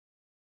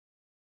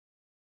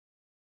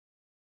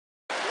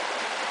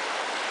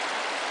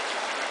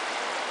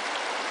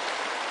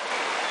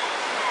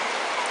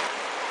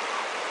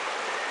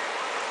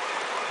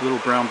Little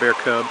brown bear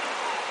cub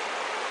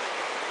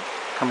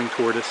coming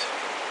toward us.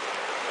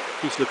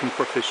 He's looking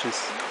for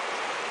fishes.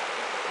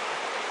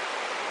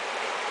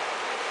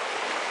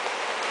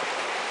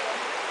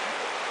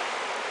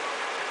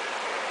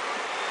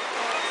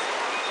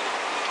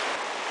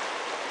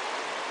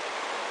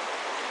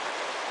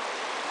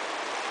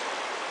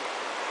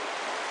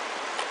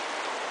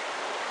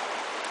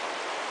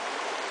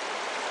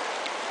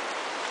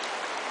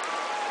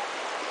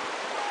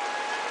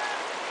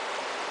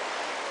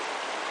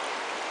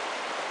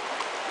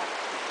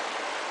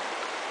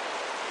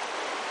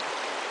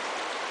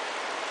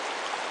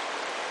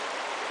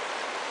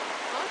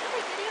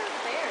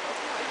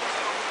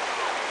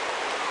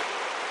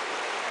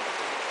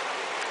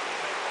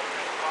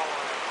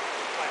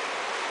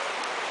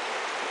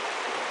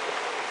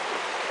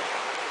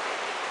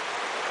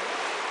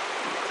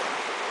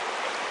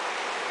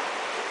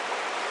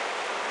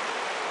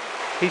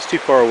 He's too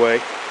far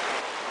away.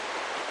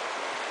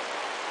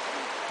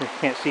 You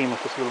can't see him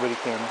with this little bitty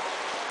camera.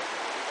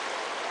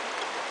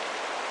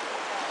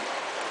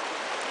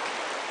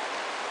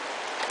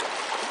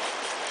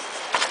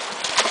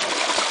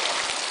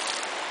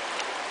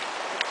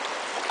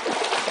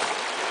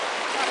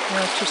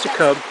 Well, it's just a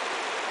cub.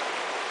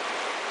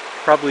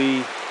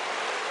 Probably a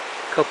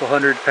couple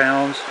 100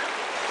 pounds.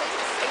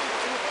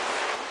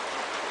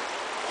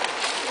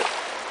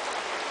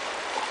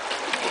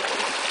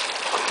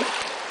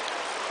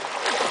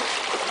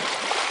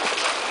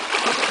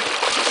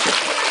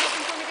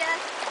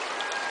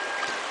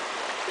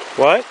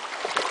 What? So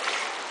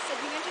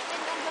you interested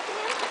in hooking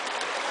him?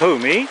 Who,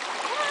 me? Yeah,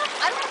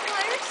 I don't have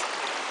pliers.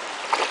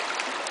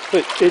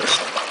 But it's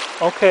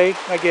okay,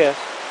 I guess.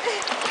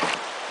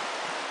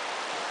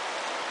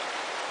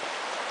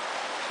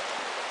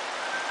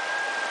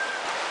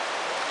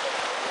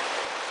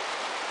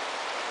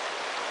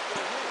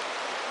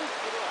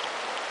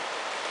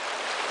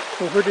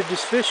 Well, where did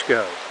this fish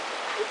go? I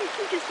think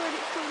he just let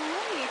it swim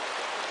away.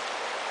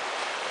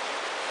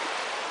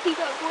 He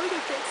got bored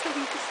with it, so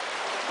he just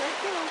let it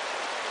go.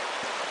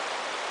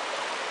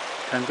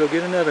 Time to go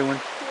get another one.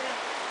 Yeah,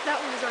 that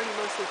one was already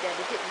mostly dead.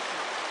 It didn't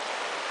count.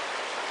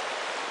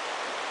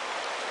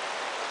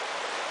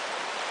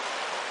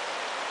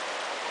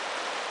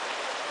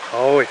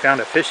 Oh, we found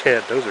a fish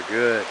head. Those are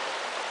good.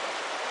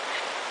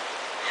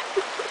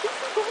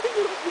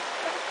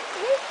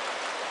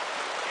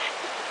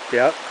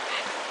 Yep.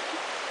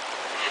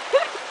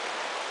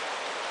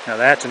 Now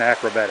that's an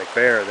acrobatic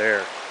bear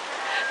there.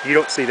 You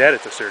don't see that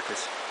at the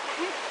circus.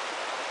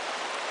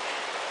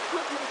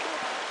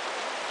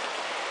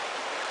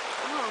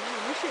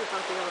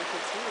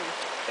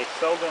 I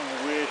seldom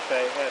wish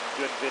I had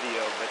good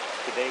video, but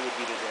today would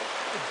be the day.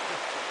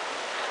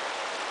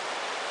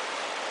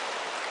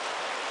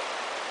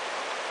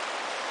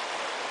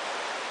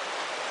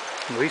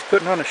 Well, he's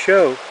putting on a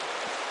show.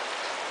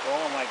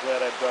 Oh, am I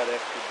glad I brought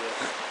extra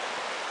discs.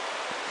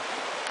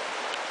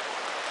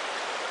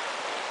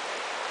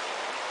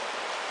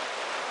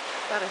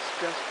 That is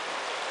just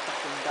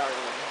fucking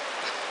darling.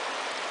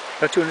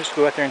 Don't you want to just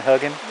go out there and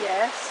hug him?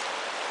 Yes.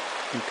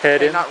 And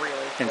pet him? Not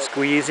really. And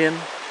squeeze him?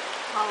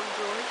 Call him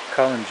George.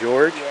 Call him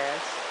George?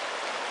 Yes.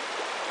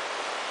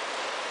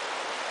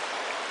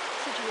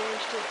 Did you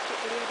manage to get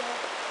video of that?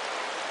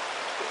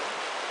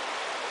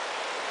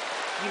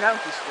 You know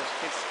he's just...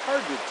 It's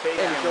hard to take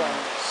him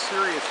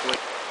seriously.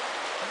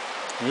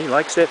 He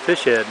likes that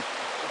fish head.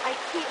 I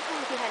can't tell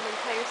if he had an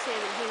entire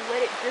salmon. He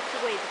let it drift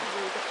away because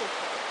it was a fish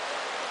head.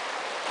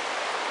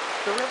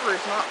 The river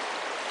is not...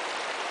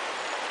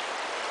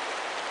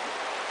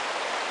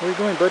 Where are you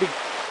going, buddy?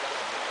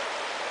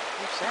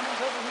 Your salmon's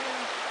over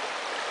here.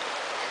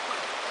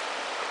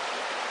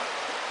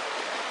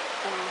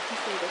 He's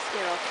going to go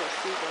scare off those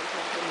seagulls.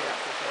 Yeah,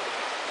 for sure.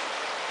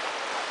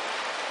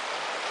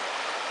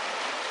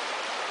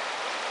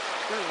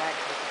 Their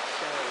legs look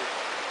so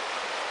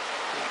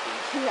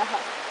creepy. Yeah.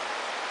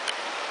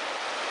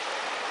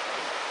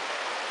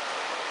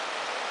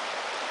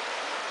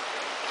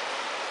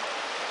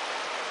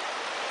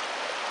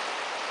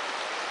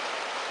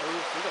 Oh, we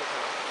gotta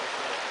come off this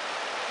way.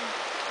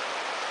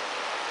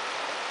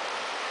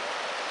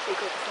 They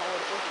got decided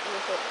it wasn't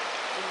worth it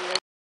in the